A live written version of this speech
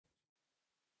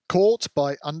Caught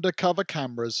by undercover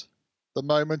cameras, the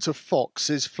moment a fox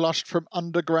is flushed from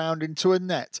underground into a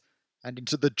net and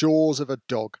into the jaws of a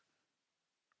dog.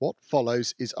 What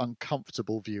follows is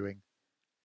uncomfortable viewing.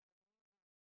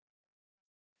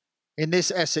 In this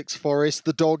Essex forest,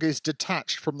 the dog is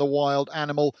detached from the wild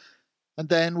animal, and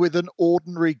then with an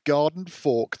ordinary garden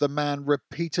fork, the man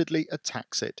repeatedly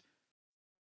attacks it.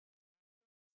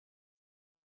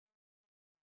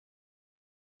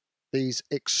 These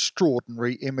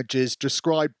extraordinary images,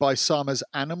 described by some as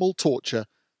animal torture,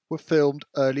 were filmed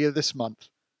earlier this month.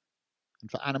 And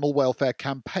for animal welfare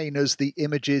campaigners, the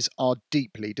images are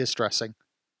deeply distressing.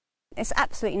 It's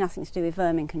absolutely nothing to do with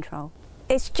vermin control.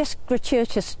 It's just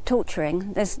gratuitous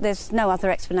torturing. There's no other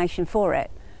explanation for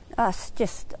it. It's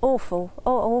just awful,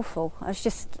 awful.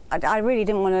 I really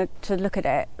didn't want to look at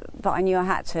it, but I knew I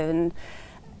had to, and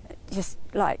just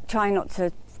like trying not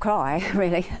to cry,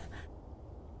 really.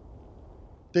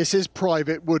 This is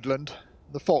private woodland.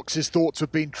 The fox is thought to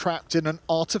have been trapped in an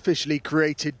artificially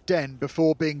created den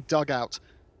before being dug out.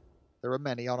 There are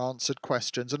many unanswered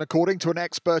questions, and according to an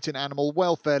expert in animal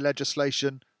welfare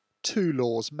legislation, 2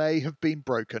 laws may have been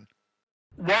broken.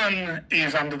 One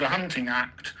is under the Hunting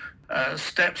Act.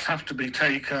 Steps have to be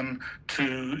taken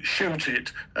to shoot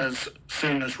it as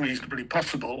soon as reasonably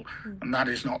possible, and that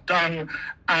is not done.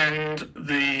 And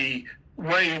the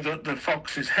way that the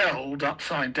fox is held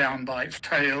upside down by its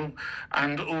tail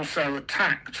and also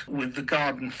attacked with the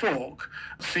garden fork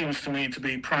seems to me to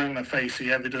be prima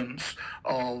facie evidence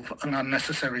of an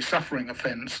unnecessary suffering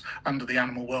offence under the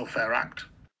Animal Welfare Act.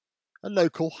 A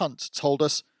local hunt told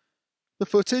us the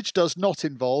footage does not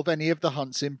involve any of the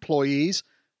hunt's employees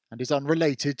and is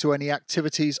unrelated to any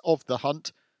activities of the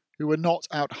hunt, who were not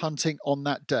out hunting on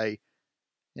that day.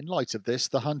 In light of this,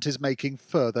 the hunt is making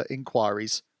further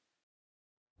inquiries.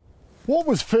 What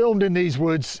was filmed in these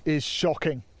woods is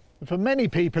shocking. For many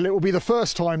people, it will be the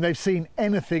first time they've seen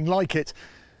anything like it.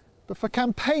 But for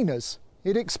campaigners,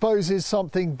 it exposes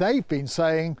something they've been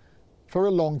saying for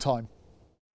a long time.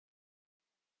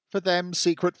 For them,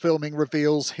 secret filming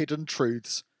reveals hidden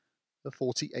truths. The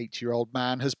 48-year-old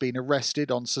man has been arrested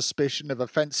on suspicion of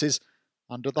offences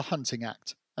under the Hunting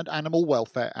Act and Animal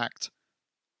Welfare Act.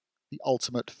 The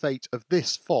ultimate fate of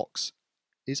this fox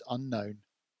is unknown.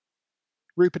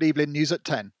 Rupert Evelyn, News at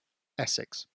 10,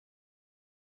 Essex.